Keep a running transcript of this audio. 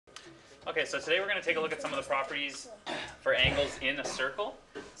Okay, so today we're going to take a look at some of the properties for angles in a circle.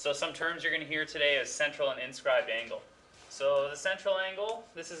 So some terms you're going to hear today is central and inscribed angle. So the central angle,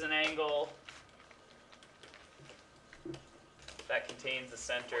 this is an angle that contains the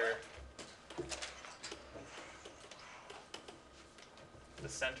center of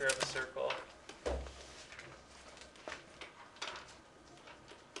a circle.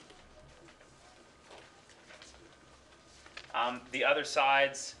 The other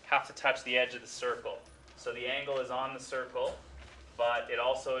sides have to touch the edge of the circle. So the angle is on the circle, but it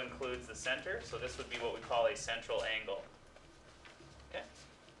also includes the center. So this would be what we call a central angle. Okay.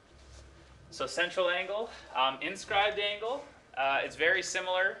 So central angle, inscribed angle, it's very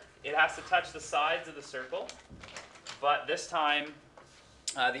similar. It has to touch the sides of the circle, but this time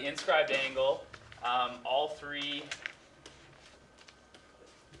the inscribed angle, all three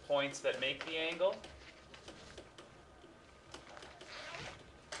points that make the angle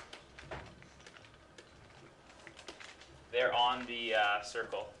they're on the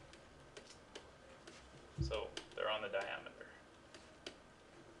circle, so they're on the diameter.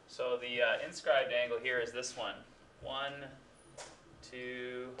 So the inscribed angle here is this one. 1,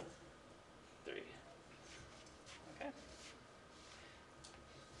 2, 3. Okay.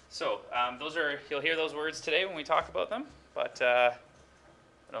 So those are, you'll hear those words today when we talk about them, but I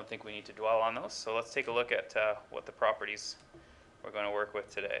don't think we need to dwell on those. So let's take a look at what the properties we're going to work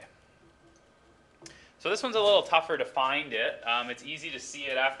with today. So this one's a little tougher to find it. It's easy to see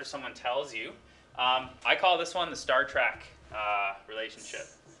it after someone tells you. I call this one the Star Trek relationship.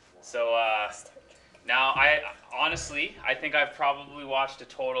 So now honestly, I think I've probably watched a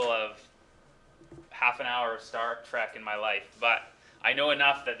total of half an hour of Star Trek in my life, but I know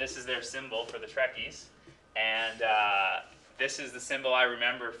enough that this is their symbol for the Trekkies, and this is the symbol I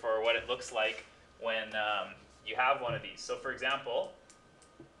remember for what it looks like when you have one of these. So for example,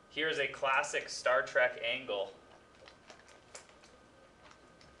 here's a classic Star Trek angle.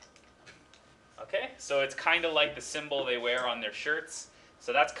 Okay, so it's kind of like the symbol they wear on their shirts.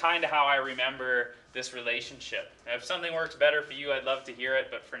 So that's kind of how I remember this relationship. Now, if something works better for you, I'd love to hear it,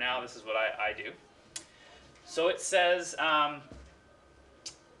 but for now, this is what I do. So it says,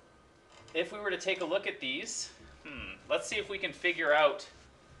 if we were to take a look at these, let's see if we can figure out,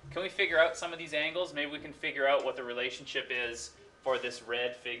 can we figure out some of these angles? Maybe we can figure out what the relationship is for this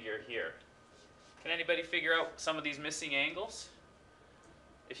red figure here. Can anybody figure out some of these missing angles?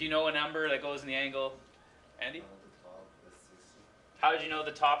 If you know a number that goes in the angle, Andy? The top is 60. How did you know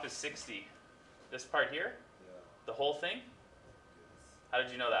the top is 60? This part here? Yeah. The whole thing? Yes. How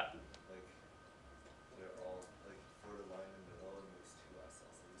did you know that? Like, they're all, like, for the line in the middle, and there's two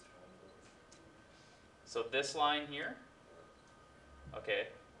isosceles triangles. So this line here? Yeah. Okay.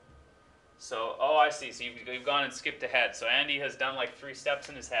 So, oh, I see. So you've gone and skipped ahead. So Andy has done like 3 steps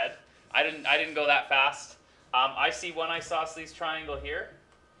in his head. I didn't go that fast. I see one isosceles triangle here.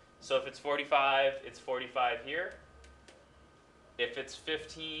 So if it's 45, it's 45 here. If it's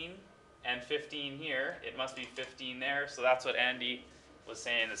 15 and 15 here, it must be 15 there. So that's what Andy was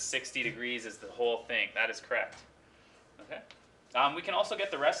saying, the 60 degrees is the whole thing. That is correct. Okay. We can also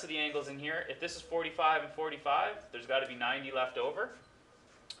get the rest of the angles in here. If this is 45 and 45, there's got to be 90 left over.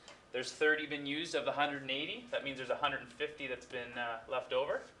 There's 30 been used of the 180. That means there's 150 that's been left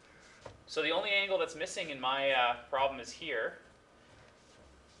over. So the only angle that's missing in my problem is here.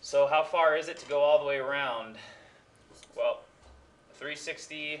 So how far is it to go all the way around? Well,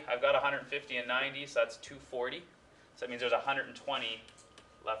 360, I've got 150 and 90, so that's 240. So that means there's 120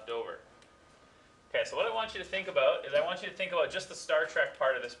 left over. Okay, so what I want you to think about is I want you to think about just the Star Trek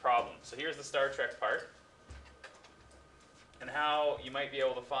part of this problem. So here's the Star Trek part, and how you might be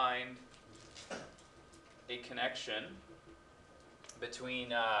able to find a connection between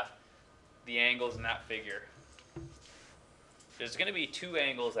the angles in that figure. There's going to be 2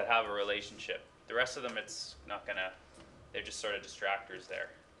 angles that have a relationship. The rest of them, it's not going to, they're just sort of distractors there.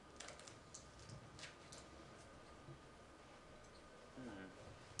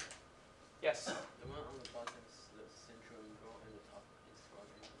 Yes? The one on the bottom is the central angle and the top is inscribed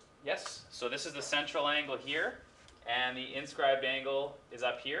angle. Yes, so this is the central angle here, and the inscribed angle is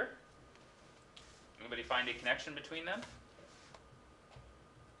up here. Anybody find a connection between them?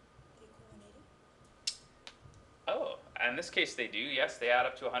 Oh, in this case they do, yes, they add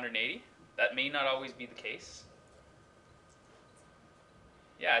up to 180. That may not always be the case.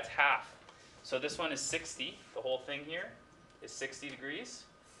 Yeah, it's half. So this one is 60, the whole thing here is 60 degrees,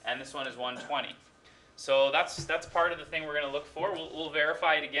 and this one is 120. So that's part of the thing we're going to look for. We'll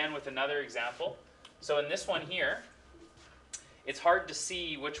verify it again with another example. So in this one here, it's hard to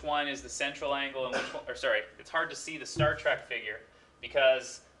see which one is the central angle and which one, or sorry, it's hard to see the Star Trek figure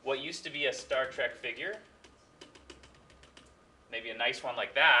because what used to be a Star Trek figure, maybe a nice one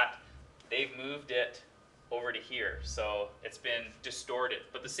like that, they've moved it over to here. So it's been distorted.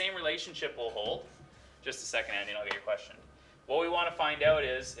 But the same relationship will hold. Just a second, Andy, and I'll get your question. What we want to find out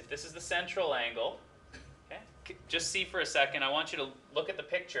is, if this is the central angle, okay, just see for a second, I want you to look at the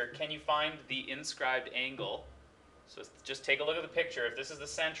picture. Can you find the inscribed angle? So just take a look at the picture. If this is the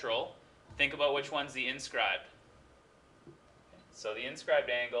central, think about which one's the inscribed. Okay. So the inscribed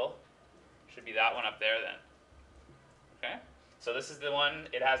angle should be that one up there then. Okay? So this is the one,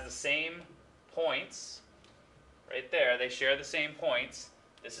 it has the same points right there. They share the same points.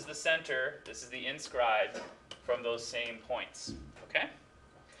 This is the center, this is the inscribed from those same points. Okay?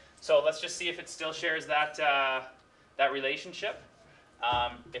 So let's just see if it still shares that, that relationship.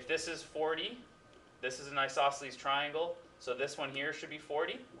 If this is 40, this is an isosceles triangle, so this one here should be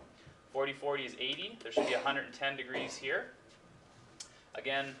 40. 40, 40 is 80. There should be 110 degrees here.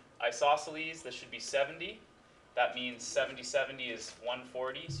 Again, isosceles, this should be 70. That means 70, 70 is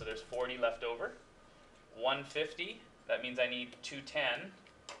 140, so there's 40 left over. 150, that means I need 210.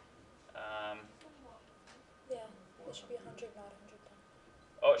 Yeah, it should be 100, not 110.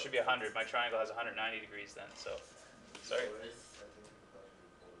 Oh, it should be 100. My triangle has 190 degrees then, so sorry.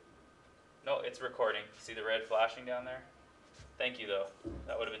 No, it's recording. See the red flashing down there? Thank you, though.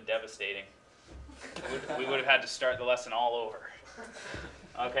 That would have been devastating. We would have had to start the lesson all over.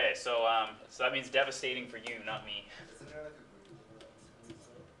 Okay, so that means devastating for you, not me. Isn't there like a green one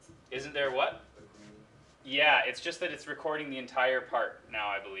on Isn't there what? the green? Yeah, it's just that it's recording the entire part now,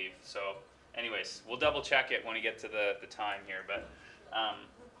 I believe. So, anyways, we'll double check it when we get to the time here. But,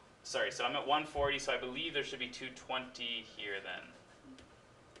 sorry, so I'm at 140, so I believe there should be 220 here then.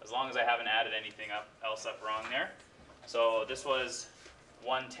 As long as I haven't added anything else up wrong there. So this was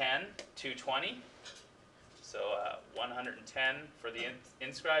 110, 220. So 110 for the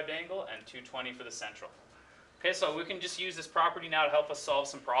inscribed angle and 220 for the central. Okay, so we can just use this property now to help us solve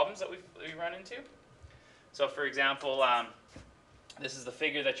some problems that we run into. So for example, this is the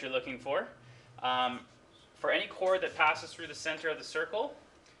figure that you're looking for. For any chord that passes through the center of the circle,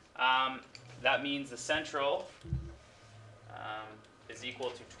 that means the central is equal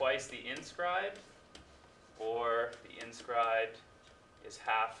to twice the inscribed, or the inscribed is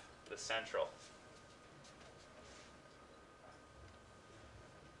half the central.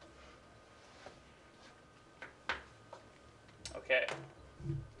 Okay.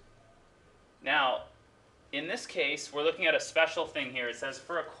 Now, in this case, we're looking at a special thing here. It says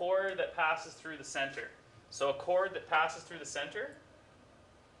for a chord that passes through the center. So a chord that passes through the center,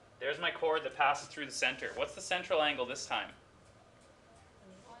 there's my chord that passes through the center. What's the central angle this time?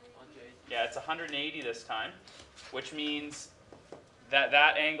 Yeah, it's 180 this time, which means that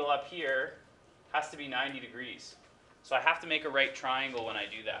that angle up here has to be 90 degrees. So I have to make a right triangle when I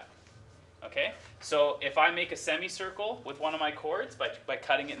do that. Okay? So if I make a semicircle with one of my chords by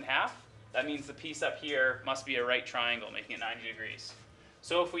cutting it in half, that means the piece up here must be a right triangle, making it 90 degrees.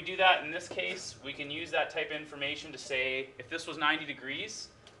 So if we do that in this case, we can use that type of information to say, if this was 90 degrees,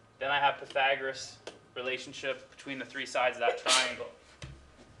 then I have Pythagoras relationship between the three sides of that triangle.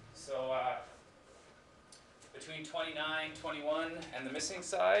 So between 29, 21, and the missing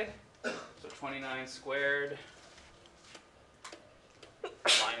side, so 29 squared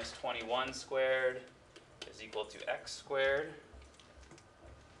minus 21 squared is equal to x squared.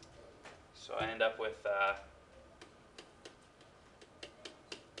 So I end up with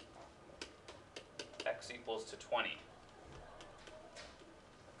x equals to 20.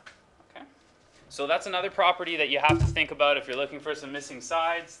 Okay. So that's another property that you have to think about if you're looking for some missing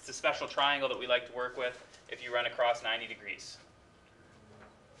sides. It's a special triangle that we like to work with if you run across 90 degrees.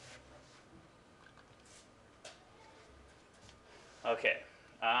 Okay.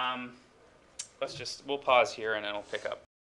 We'll pause here and then we'll pick up.